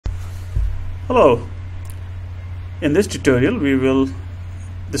Hello. In this tutorial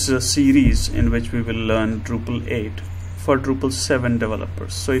this is a series in which we will learn Drupal 8 for Drupal 7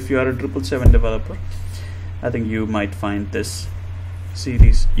 developers. So if you are a Drupal 7 developer, I think you might find this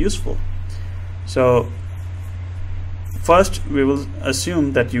series useful. So first we will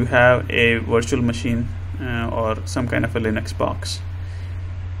assume that you have a virtual machine or some kind of a Linux box,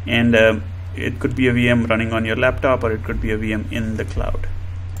 and it could be a VM running on your laptop, or it could be a VM in the cloud.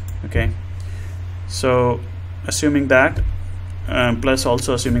 Okay, so assuming that, plus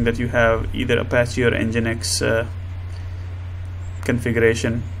also assuming that you have either Apache or Nginx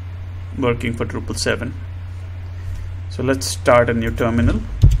configuration working for Drupal 7. So let's start a new terminal,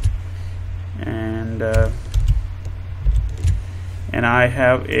 and I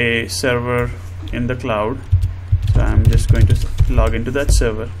have a server in the cloud, so I'm just going to log into that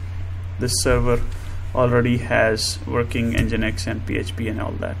server. This server already has working Nginx and PHP and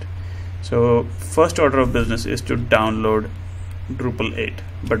all that. So first order of business is to download Drupal 8,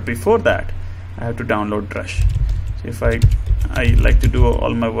 but before that I have to download Drush. So if I like to do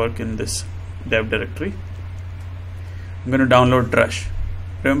all my work in this dev directory, I'm going to download Drush.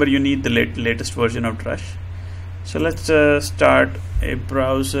 Remember, you need the latest version of Drush. So let's start a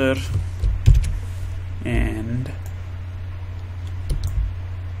browser, and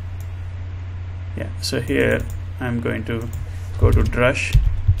yeah, so here I'm going to go to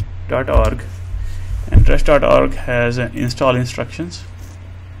drush.org, and drush.org has install instructions,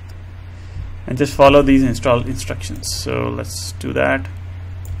 and just follow these install instructions. So let's do that.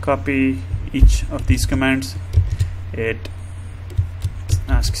 Copy each of these commands. It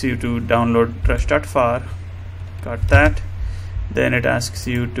asks you to download drush.far. Got that. Then it asks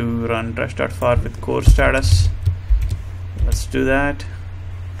you to run drush.far with core status. Let's do that.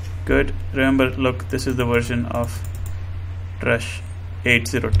 Good. Remember, look, this is the version of Drush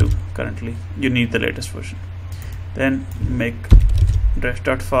 802 currently. You need the latest version. Then make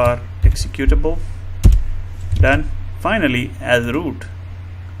drush.far executable. Done. Finally, as root,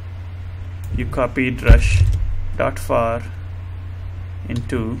 you copy drush.far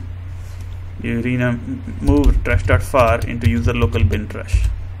into, you move drush.far into user local bin drush.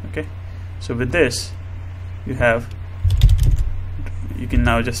 Okay, so with this you can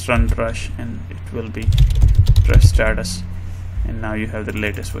now just run drush, and it will be drush status, and now you have the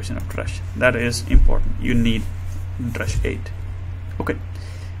latest version of drush. That is important. You need drush 8. Okay,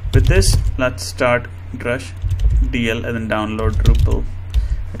 with this let's start drush dl and then download Drupal.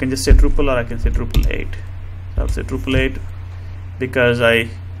 I can just say Drupal, or I can say Drupal 8. So I'll say Drupal 8 because I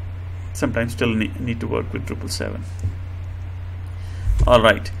sometimes still need to work with Drupal 7.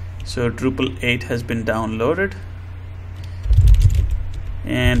 Alright, so Drupal 8 has been downloaded,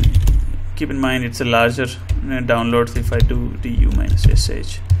 and keep in mind it's a larger download. So if I do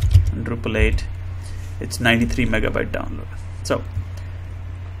du-sh on Drupal 8, it's 93 megabyte download. So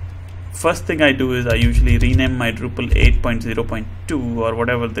first thing I do is I usually rename my Drupal 8.0.2 or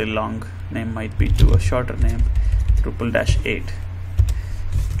whatever the long name might be to a shorter name, Drupal-8.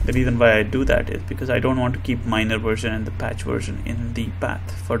 The reason why I do that is because I don't want to keep minor version and the patch version in the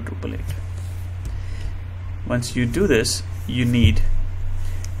path for Drupal 8. Once you do this, you need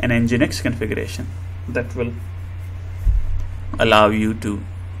an Nginx configuration that will allow you to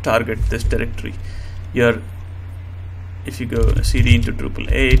target this directory. If you go cd into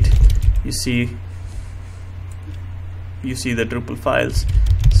Drupal 8, you see the Drupal files,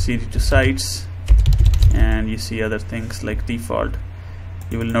 cd to sites, and you see other things like default.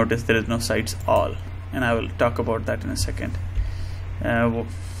 You will notice there is no sites all, and I will talk about that in a second.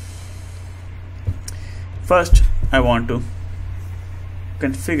 First, I want to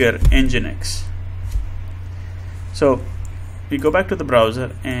configure Nginx. So we go back to the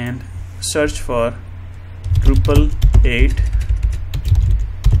browser and search for Drupal 8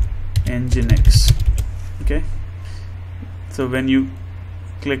 Nginx. Okay, so when you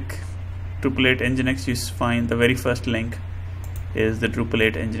click Drupal 8 Nginx, you find the very first link is the Drupal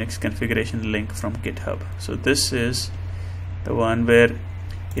 8 Nginx configuration link from GitHub. So this is the one where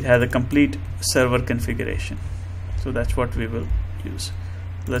it has a complete server configuration. So that's what we will use.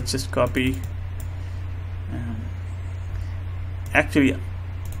 Let's just copy. Actually,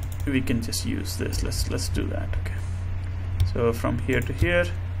 we can just use this. Let's do that. Okay. So from here to here,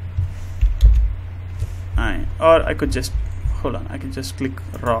 or I could just I can just click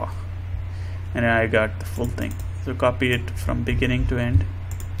raw, and I got the full thing. So copy it from beginning to end.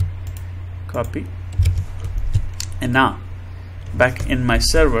 Copy, and now back in my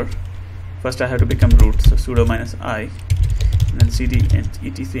server, first I have to become root. So sudo -i, and then cd and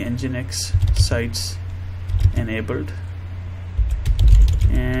etc nginx sites enabled,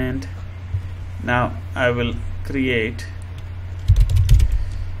 and Now I will create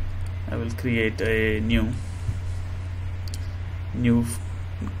a new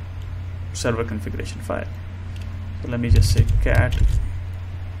server configuration file. So let me just say cat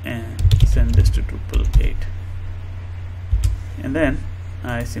and send this to Drupal 8, and then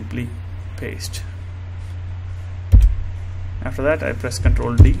I simply paste. After that I press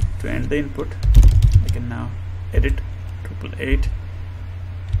Ctrl D to end the input. I can now edit Drupal 8,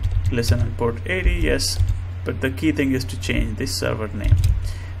 listen on port 80, yes, but the key thing is to change this server name.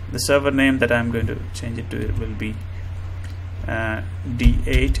 The server name that I'm going to change it to will be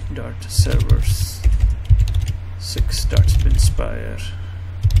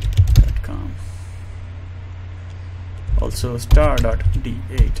d8.servers6.spinspire.com, also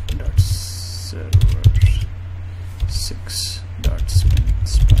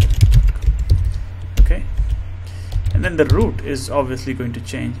star.d8.servers6.spinspire.com. okay, and then the root is obviously going to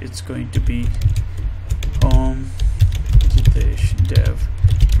change. It's going to be home Jitesh dev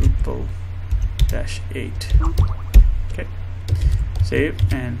Drupal -8. Okay, save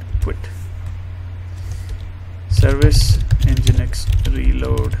and quit. Service nginx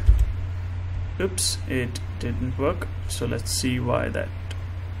reload. Oops, it didn't work. So let's see why that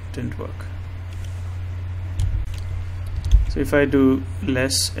didn't work. So if I do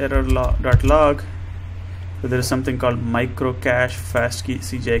less error.log, so there is something called micro cache fast key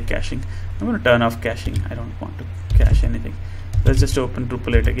CGI caching. I'm going to turn off caching. I don't want to cache anything. Let's just open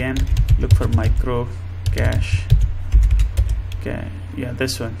Drupal 8 again, look for micro cache. Okay, yeah,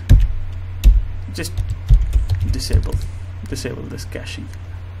 this one. Just disable this caching.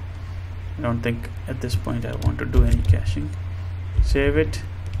 I don't think at this point I want to do any caching. Save it,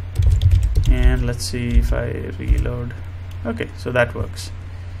 and let's see if I reload. Okay, so that works.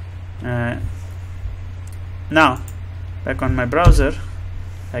 Now back on my browser,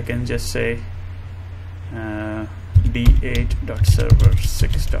 I can just say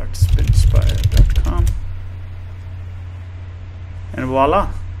d8.server6.spinspire.com, and voila,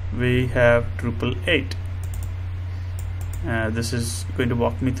 we have Drupal 8. This is going to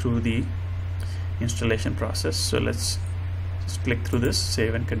walk me through the installation process. So let's just click through this,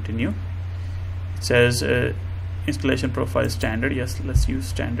 save and continue. It says installation profile standard. Yes, let's use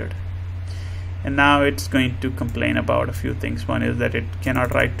standard. And now it's going to complain about a few things. One is that it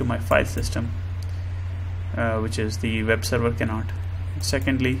cannot write to my file system, which is the web server cannot.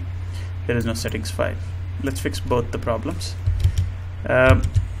 Secondly, there is no settings file. Let's fix both the problems.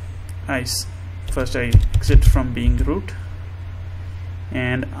 First I exit from being root,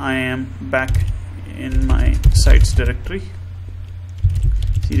 and I am back in my sites directory,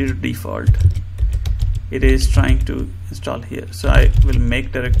 cd to default. It is trying to install here, so I will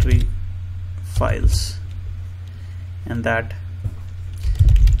make directory files, and that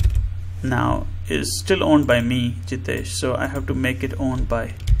now is still owned by me, Jitesh, so I have to make it owned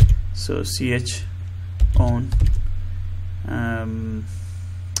by, so ch own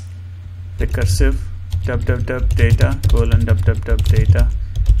recursive www data :www data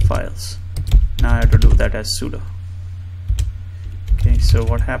files. Now I have to do that as sudo. Okay, so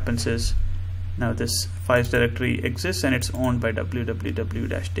what happens is now this files directory exists and it's owned by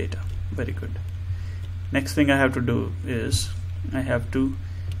www-data. Very good. Next thing I have to do is I have to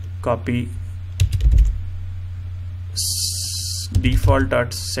copy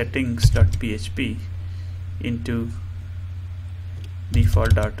default.settings.php into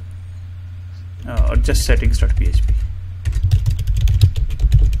default. Or just settings.php,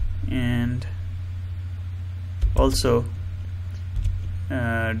 and also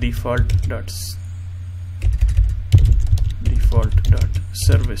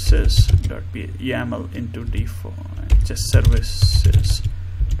default.services.yaml into default just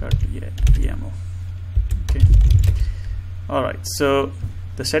services.yaml. Okay, all right, so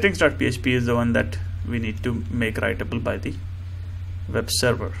the settings.php is the one that we need to make writable by the web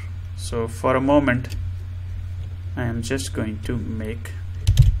server. So for a moment I am just going to make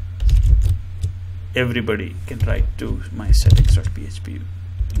everybody can write to my settings.php.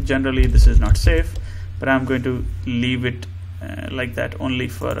 Generally this is not safe, but I'm going to leave it like that only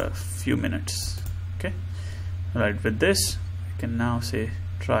for a few minutes. Okay, right, with this I can now say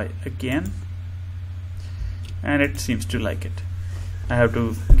try again, and it seems to like it. I have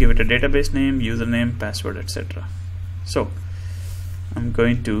to give it a database name, username, password, etc. So I'm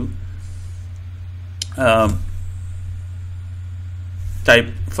going to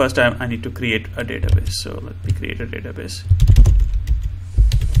type first. I need to create a database, so let me create a database.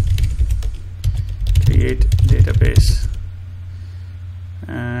 Create database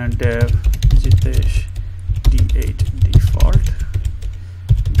dev Jitesh d8 default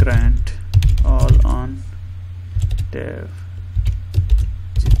grant all dev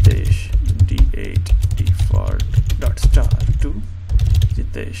Jitesh d8 default dot star to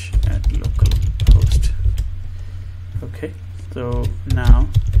Jitesh at localhost. Okay, so now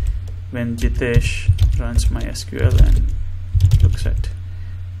when Jitesh runs MySQL and looks at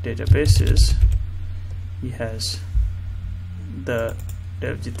databases, he has the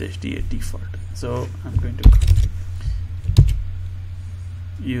dev Jitesh d8 default. So I'm going to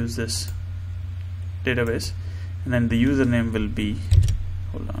use this database, and then the username will be,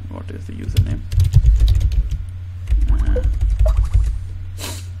 hold on, what is the username?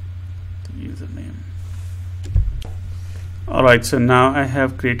 The username. Alright, so now I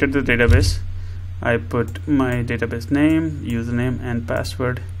have created the database. I put my database name, username and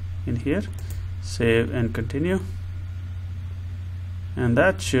password in here. Save and continue. And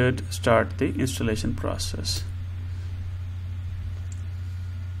that should start the installation process.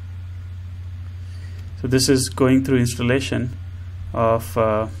 So this is going through installation of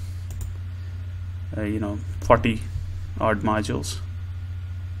 40 odd modules.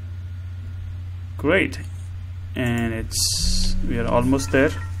 Great, and we are almost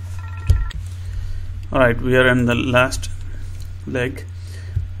there. All right, we are in the last leg.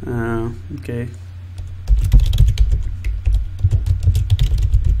 Okay.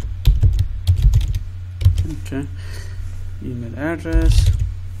 Okay, email address,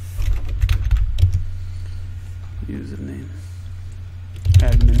 username,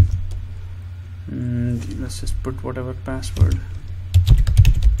 admin, and let's just put whatever password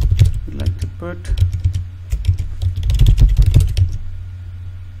we'd like to put.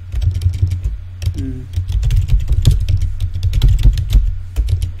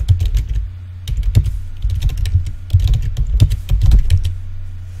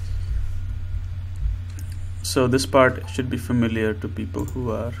 So this part should be familiar to people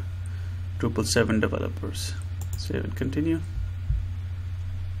who are Drupal 7 developers. Save and continue.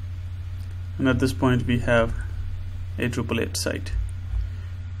 And at this point we have a Drupal 8 site.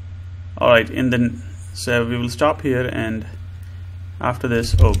 Alright, so we will stop here, and after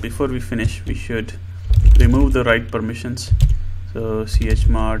this, before we finish, we should remove the write permissions. So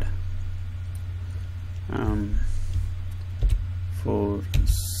chmod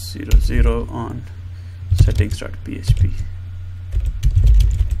 400 on settings.php.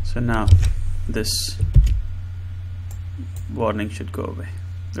 So now this warning should go away.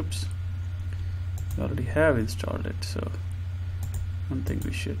 Oops, we already have installed it, so I don't think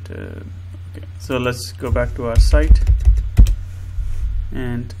we should. Okay, so let's go back to our site,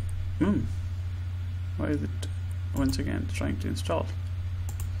 and why is it once again trying to install?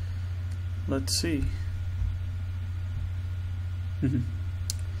 Let's see.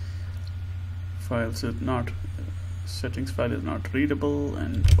 Settings file is not readable,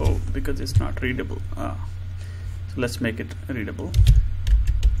 and because it's not readable, so let's make it readable.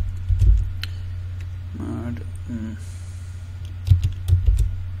 Mod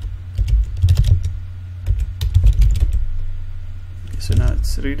okay, so now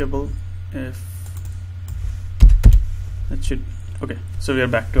it's readable. If that should, okay, so we are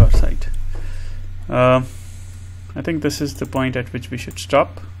back to our site. I think this is the point at which we should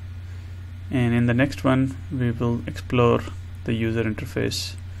stop, and in the next one we will explore the user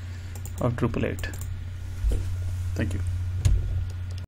interface of Drupal 8. Thank you.